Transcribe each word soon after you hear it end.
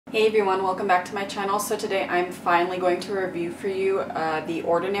Hey everyone, welcome back to my channel. So today I'm finally going to review for you the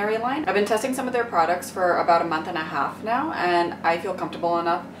Ordinary line. I've been testing some of their products for about a month and a half now, and I feel comfortable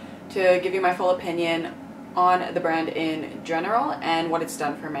enough to give you my full opinion on the brand in general and what it's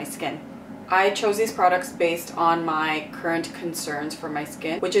done for my skin. I chose these products based on my current concerns for my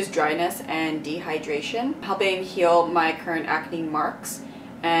skin, which is dryness and dehydration, helping heal my current acne marks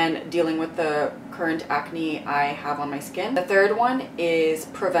and dealing with the current acne I have on my skin. The third one is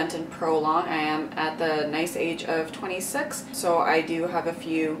prevent and prolong. I am at the nice age of 26, so I do have a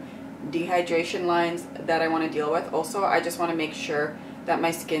few dehydration lines that I want to deal with. Also, I just want to make sure that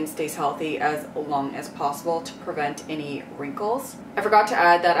my skin stays healthy as long as possible to prevent any wrinkles. I forgot to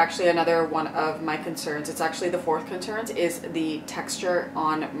add that actually another one of my concerns, it's actually the fourth concern, is the texture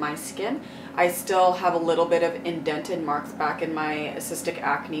on my skin. I still have a little bit of indented marks back in my cystic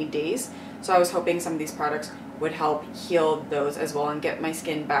acne days, so I was hoping some of these products would help heal those as well and get my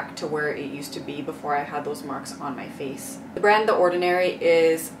skin back to where it used to be before I had those marks on my face. The brand The Ordinary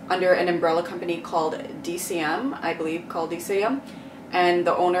is under an umbrella company called DCM, I believe called DCM, and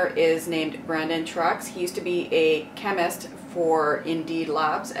the owner is named Brandon Trucks. He used to be a chemist for Indeed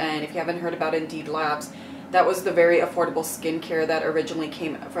Labs, and if you haven't heard about Indeed Labs, that was the very affordable skincare that originally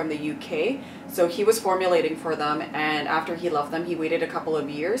came from the UK. So he was formulating for them, and after he left them, he waited a couple of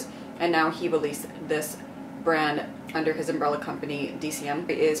years, and now he released this brand under his umbrella company, DCM.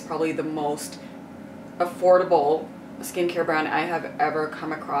 It is probably the most affordable skincare brand I have ever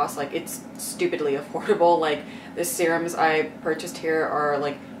come across. Like, it's stupidly affordable. Like, the serums I purchased here are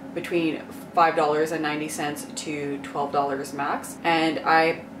like between $5.90 to $12 max, and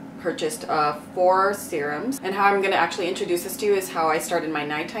I purchased 4 serums. And how I'm going to actually introduce this to you is how I started my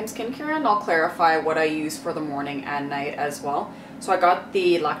nighttime skincare, and I'll clarify what I use for the morning and night as well. So I got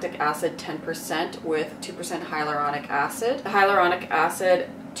the lactic acid 10% with 2% hyaluronic acid. The hyaluronic acid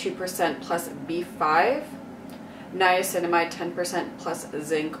 2% plus B5, niacinamide 10% plus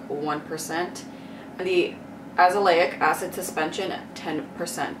zinc 1%, and the azelaic acid suspension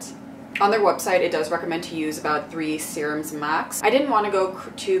 10%. On their website, it does recommend to use about 3 serums max. I didn't want to go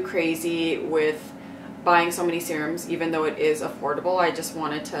too crazy with buying so many serums, even though it is affordable. I just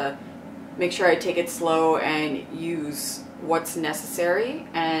wanted to make sure I take it slow and use what's necessary.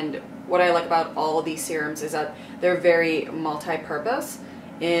 And what I like about all these serums is that they're very multi-purpose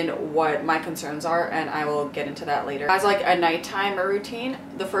in what my concerns are, and I will get into that later. As like a nighttime routine,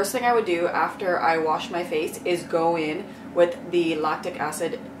 the first thing I would do after I wash my face is go in with the lactic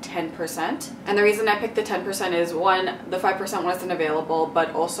acid 10%. And the reason I picked the 10% is, one, the 5% wasn't available, but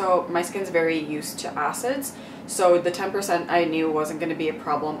also my skin's very used to acids, so the 10% I knew wasn't going to be a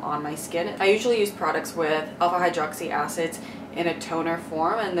problem on my skin. I usually use products with alpha hydroxy acids in a toner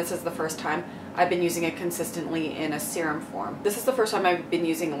form, and this is the first time I've been using it consistently in a serum form. This is the first time I've been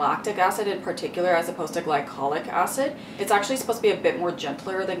using lactic acid in particular as opposed to glycolic acid. It's actually supposed to be a bit more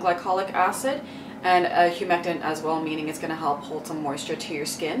gentler than glycolic acid, and a humectant as well, meaning it's going to help hold some moisture to your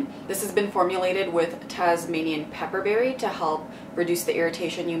skin. This has been formulated with Tasmanian pepperberry to help reduce the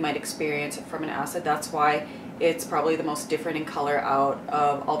irritation you might experience from an acid. That's why it's probably the most different in color out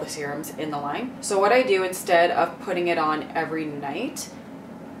of all the serums in the line. So what I do, instead of putting it on every night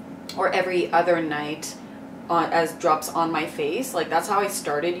or every other night as drops on my face, like that's how I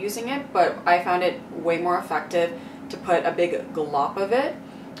started using it, but I found it way more effective to put a big glop of it,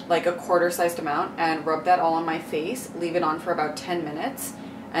 like a quarter-sized amount, and rub that all on my face, leave it on for about 10 minutes,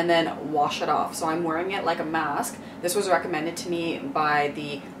 and then wash it off. So I'm wearing it like a mask. This was recommended to me by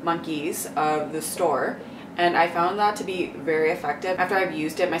the monkeys of the store, and I found that to be very effective. After I've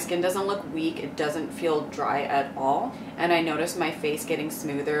used it, my skin doesn't look weak, it doesn't feel dry at all, and I noticed my face getting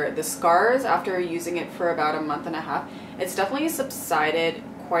smoother. The scars, after using it for about a month and a half, it's definitely subsided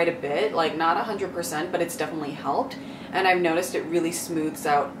quite a bit, like not 100%, but it's definitely helped. And I've noticed it really smooths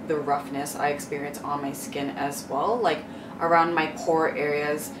out the roughness I experience on my skin as well. Like around my pore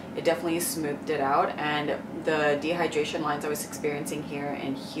areas, it definitely smoothed it out, and the dehydration lines I was experiencing here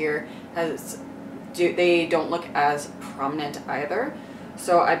and here they don't look as prominent either.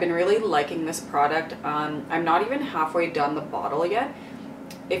 So I've been really liking this product. I'm not even halfway done the bottle yet.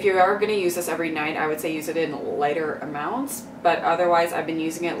 If you are going to use this every night, I would say use it in lighter amounts, but otherwise I've been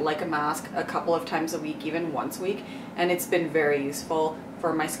using it like a mask a couple of times a week, even once a week, and it's been very useful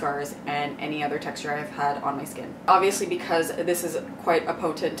for my scars and any other texture I've had on my skin. Obviously, because this is quite a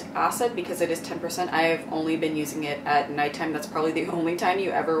potent acid, because it is 10%, I've only been using it at nighttime. That's probably the only time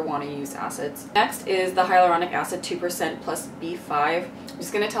you ever want to use acids. Next is the hyaluronic acid 2% plus B5. I'm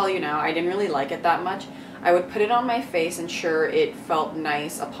just going to tell you now, I didn't really like it that much. I would put it on my face and sure, it felt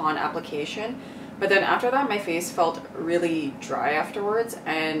nice upon application, But then after that, my face felt really dry afterwards,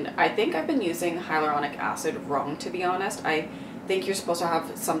 and I think I've been using hyaluronic acid wrong, to be honest. I think you're supposed to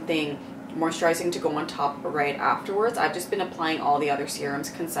have something moisturizing to go on top right afterwards. I've just been applying all the other serums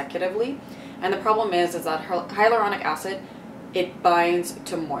consecutively, and the problem is that hyaluronic acid, it binds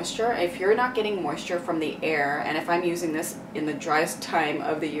to moisture. If you're not getting moisture from the air, and if I'm using this in the driest time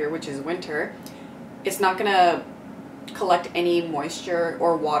of the year, which is winter, it's not gonna collect any moisture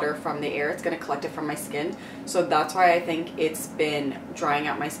or water from the air. It's going to collect it from my skin. So that's why I think it's been drying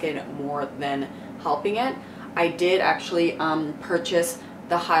out my skin more than helping it. I did actually purchase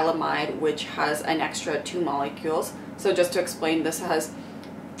the Hylamide, which has an extra 2 molecules. So just to explain, this has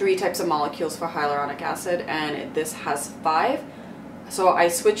 3 types of molecules for hyaluronic acid, and this has 5. So I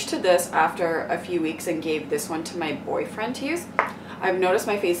switched to this after a few weeks and gave this one to my boyfriend to use. I've noticed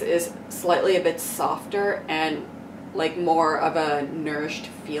my face is slightly a bit softer and like more of a nourished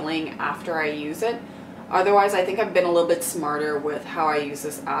feeling after I use it. Otherwise, I think I've been a little bit smarter with how I use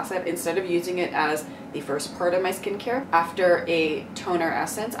this acid. Instead of using it as the first part of my skincare, after a toner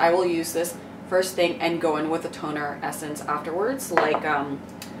essence, I will use this first thing and go in with a toner essence afterwards, like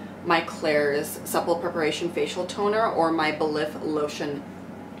my Klairs Supple Preparation Facial Toner, or my Belif Lotion,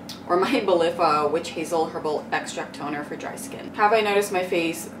 or my Belif Witch Hazel Herbal Extract Toner for dry skin. Have I noticed my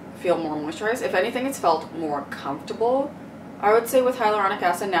face feel more moisturized? If anything, it's felt more comfortable, I would say, with hyaluronic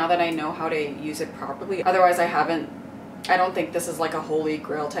acid, now that I know how to use it properly. Otherwise, I don't think this is like a holy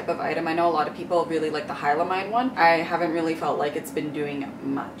grail type of item. I know a lot of people really like the Hylamide one. I haven't really felt like it's been doing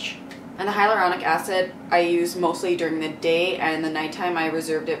much. And the hyaluronic acid I use mostly during the day, and the nighttime I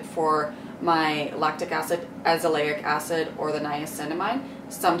reserved it for my lactic acid, azelaic acid, or the niacinamide.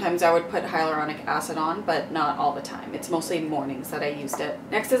 Sometimes I would put hyaluronic acid on, but not all the time. It's mostly mornings that I used it.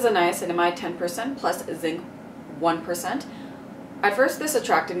 Next is a niacinamide 10% plus zinc 1%. At first this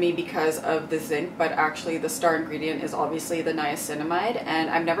attracted me because of the zinc, but actually the star ingredient is obviously the niacinamide, and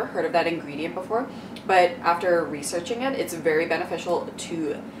I've never heard of that ingredient before, but after researching it, it's very beneficial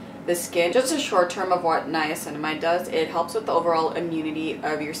to the skin. Just a short term of what niacinamide does: it helps with the overall immunity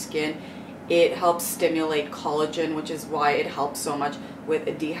of your skin. It helps stimulate collagen, which is why it helps so much with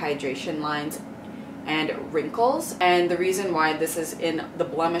dehydration lines and wrinkles. And the reason why this is in the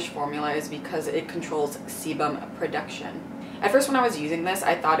blemish formula is because it controls sebum production. At first when I was using this,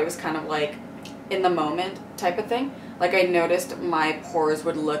 I thought it was kind of like in the moment type of thing. Like, I noticed my pores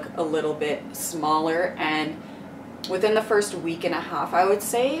would look a little bit smaller, and within the first week and a half, I would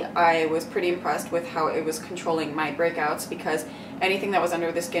say, I was pretty impressed with how it was controlling my breakouts, because anything that was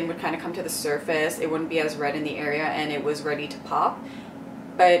under the skin would kind of come to the surface. It wouldn't be as red in the area, and it was ready to pop.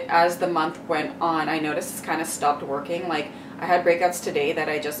 But as the month went on, I noticed it's kind of stopped working. Like, I had breakouts today that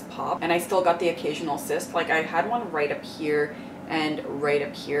I just popped, and I still got the occasional cyst. Like, I had one right up here and right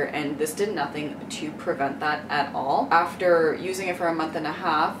up here, and this did nothing to prevent that at all. After using it for a month and a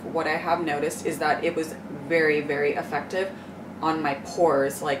half, what I have noticed is that it was very, very effective on my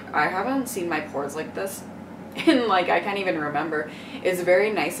pores. Like, I haven't seen my pores like this in, like, I can't even remember. It's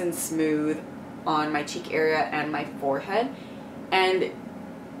very nice and smooth on my cheek area and my forehead, and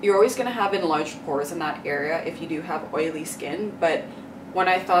you're always going to have enlarged pores in that area if you do have oily skin. But when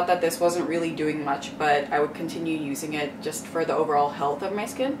I thought that this wasn't really doing much, but I would continue using it just for the overall health of my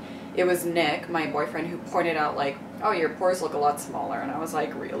skin, it was Nick, my boyfriend, who pointed out, like, oh, your pores look a lot smaller. And I was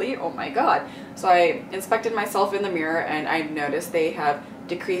like, really? Oh my god. So I inspected myself in the mirror, and I noticed they have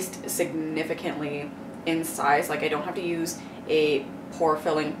decreased significantly in size. Like, I don't have to use a pore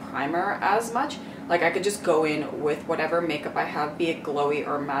filling primer as much. Like, I could just go in with whatever makeup I have, be it glowy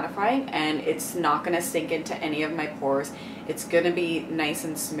or mattifying, and it's not going to sink into any of my pores. It's going to be nice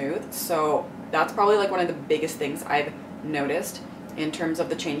and smooth. So that's probably like one of the biggest things I've noticed in terms of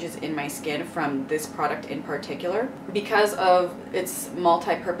the changes in my skin from this product in particular. Because of its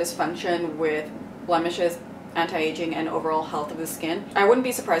multi-purpose function with blemishes, anti-aging, and overall health of the skin, I wouldn't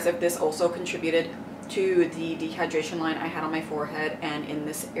be surprised if this also contributed to the dehydration line I had on my forehead and in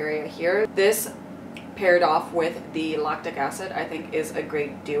this area here. This, paired off with the lactic acid, I think is a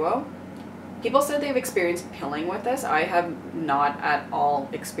great duo. People said they've experienced pilling with this. I have not at all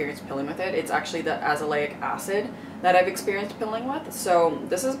experienced pilling with it. It's actually the azelaic acid that I've experienced pilling with. So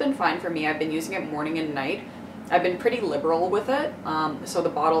this has been fine for me. I've been using it morning and night. I've been pretty liberal with it. So the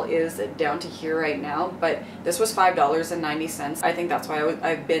bottle is down to here right now, but this was $5.90. I think that's why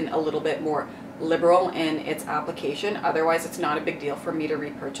I've been a little bit more liberal in its application. Otherwise, it's not a big deal for me to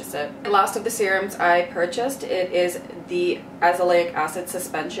repurchase it. The last of the serums I purchased, it is the azelaic acid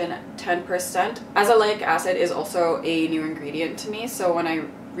suspension 10%. Azelaic acid is also a new ingredient to me, so when I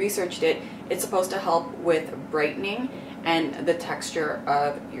researched it, it's supposed to help with brightening and the texture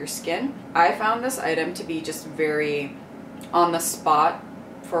of your skin. I found this item to be just very on the spot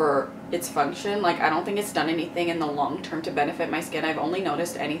for its function. Like, I don't think it's done anything in the long term to benefit my skin. I've only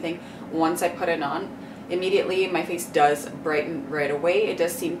noticed anything once I put it on. Immediately my face does brighten right away. It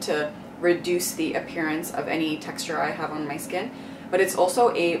does seem to reduce the appearance of any texture I have on my skin, but it's also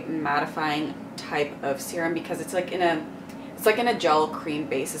a mattifying type of serum because it's like in a gel cream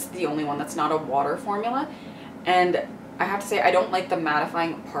base. It's the only one that's not a water formula, and I have to say I don't like the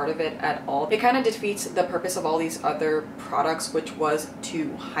mattifying part of it at all. It kind of defeats the purpose of all these other products, which was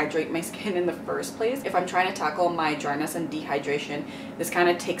to hydrate my skin in the first place. If I'm trying to tackle my dryness and dehydration, this kind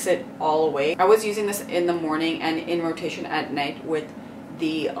of takes it all away. I was using this in the morning and in rotation at night with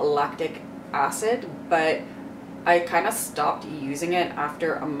the lactic acid, but I kind of stopped using it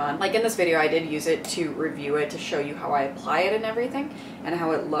after a month. Like in this video, I did use it to review it to show you how I apply it and everything and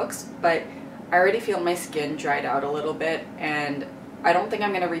how it looks, but I already feel my skin dried out a little bit, and I don't think I'm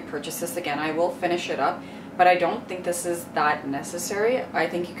going to repurchase this again. I will finish it up, but I don't think this is that necessary. I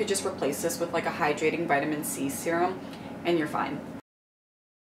think you could just replace this with like a hydrating vitamin C serum and you're fine.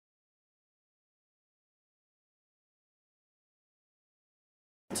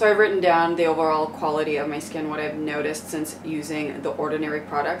 So I've written down the overall quality of my skin, what I've noticed since using the Ordinary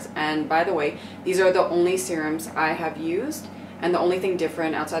products. And by the way, these are the only serums I have used, and the only thing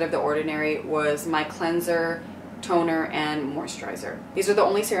different outside of the Ordinary was my cleanser, toner, and moisturizer. These are the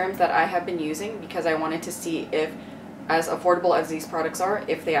only serums that I have been using because I wanted to see if, as affordable as these products are,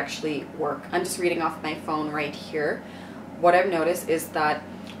 if they actually work. I'm just reading off my phone right here. What I've noticed is that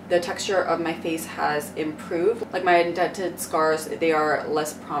the texture of my face has improved. Like my indented scars, they are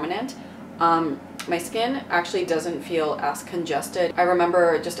less prominent. My skin actually doesn't feel as congested. I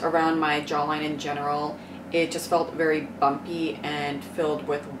remember just around my jawline in general, it just felt very bumpy and filled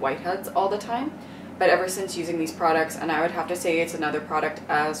with whiteheads all the time. But ever since using these products, and I would have to say it's another product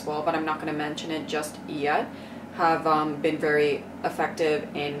as well, but I'm not going to mention it just yet, have been very effective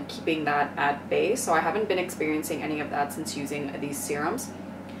in keeping that at bay. So I haven't been experiencing any of that since using these serums.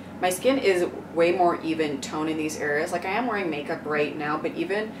 My skin is way more even tone in these areas. Like I am wearing makeup right now, but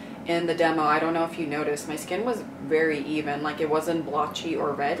even in the demo, I don't know if you noticed, my skin was very even. Like it wasn't blotchy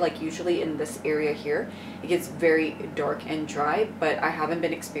or red. Like usually in this area here, it gets very dark and dry, but I haven't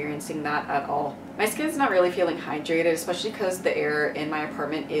been experiencing that at all. My skin's not really feeling hydrated, especially because the air in my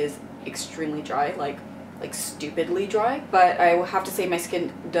apartment is extremely dry, like stupidly dry. But I will have to say my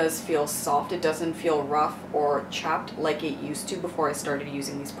skin does feel soft. It doesn't feel rough or chapped like it used to before I started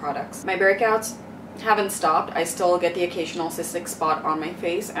using these products. My breakouts haven't stopped. I still get the occasional cystic spot on my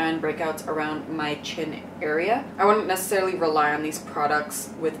face and breakouts around my chin area. I wouldn't necessarily rely on these products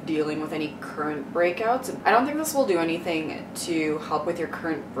with dealing with any current breakouts. I don't think this will do anything to help with your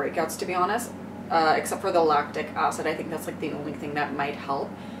current breakouts, to be honest, except for the lactic acid. I think that's like the only thing that might help.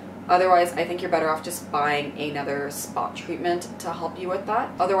 Otherwise, I think you're better off just buying another spot treatment to help you with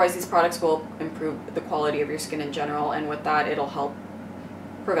that. Otherwise, these products will improve the quality of your skin in general, and with that, it'll help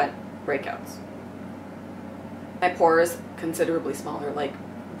prevent breakouts. My pores considerably smaller, like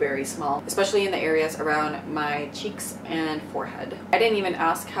very small, especially in the areas around my cheeks and forehead. I didn't even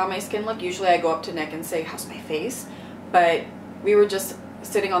ask how my skin looked. Usually I go up to Nick and say, how's my face? But we were just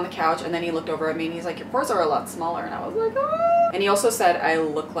sitting on the couch, and then he looked over at me and he's like, your pores are a lot smaller. And I was like, ah. And he also said I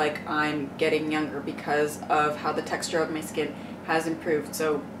look like I'm getting younger because of how the texture of my skin has improved.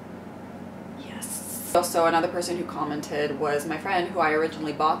 So yes. Also, another person who commented was my friend who I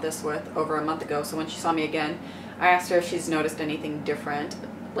originally bought this with over a month ago. So when she saw me again, I asked her if she's noticed anything different,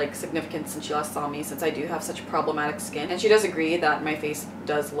 like significant, since she last saw me, since I do have such problematic skin. And she does agree that my face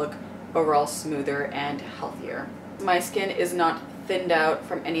does look overall smoother and healthier. My skin is not thinned out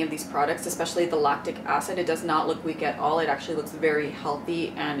from any of these products, especially the lactic acid. It does not look weak at all. It actually looks very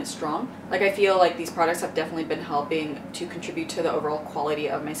healthy and strong. Like I feel like these products have definitely been helping to contribute to the overall quality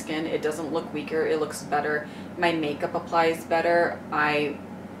of my skin. It doesn't look weaker, it looks better. My makeup applies better. I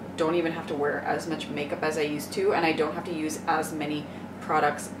don't even have to wear as much makeup as I used to, and I don't have to use as many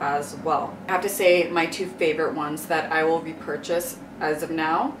products as well. I have to say my two favorite ones that I will repurchase as of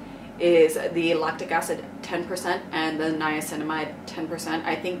now is the lactic acid 10% and the niacinamide 10%.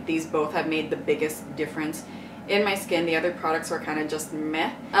 I think these both have made the biggest difference in my skin. The other products are kind of just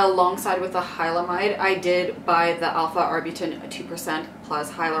meh. Alongside with the hyaluronide, I did buy the alpha arbutin 2%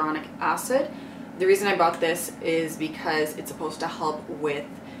 plus hyaluronic acid. The reason I bought this is because it's supposed to help with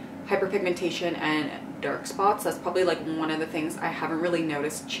hyperpigmentation and dark spots. That's probably like one of the things I haven't really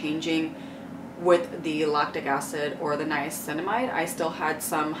noticed changing with the lactic acid or the niacinamide. I still had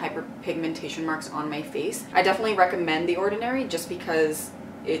some hyperpigmentation marks on my face. I definitely recommend the Ordinary just because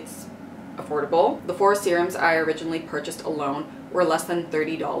it's affordable. The 4 serums I originally purchased alone were less than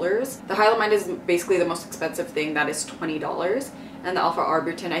 $30. The hyaluronide is basically the most expensive thing, that is $20. And the alpha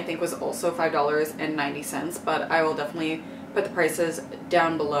arbutin I think was also $5.90, but I will definitely put the prices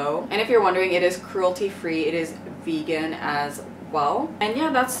down below. And if you're wondering, it is cruelty free, it is vegan as well. And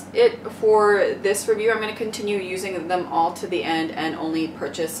yeah, that's it for this review. I'm going to continue using them all to the end and only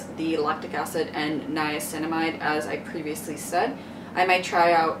purchase the lactic acid and niacinamide as I previously said. I might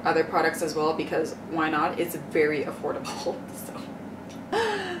try out other products as well because why not? It's very affordable. So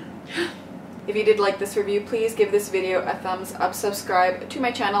if you did like this review, please give this video a thumbs up, subscribe to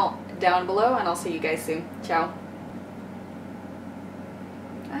my channel down below, and I'll see you guys soon. Ciao.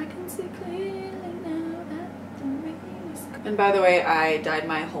 I can see clearly now that the rain is... And by the way, I dyed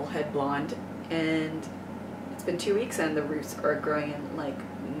my whole head blonde, and it's been 2 weeks and the roots are growing in like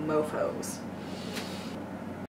mofos.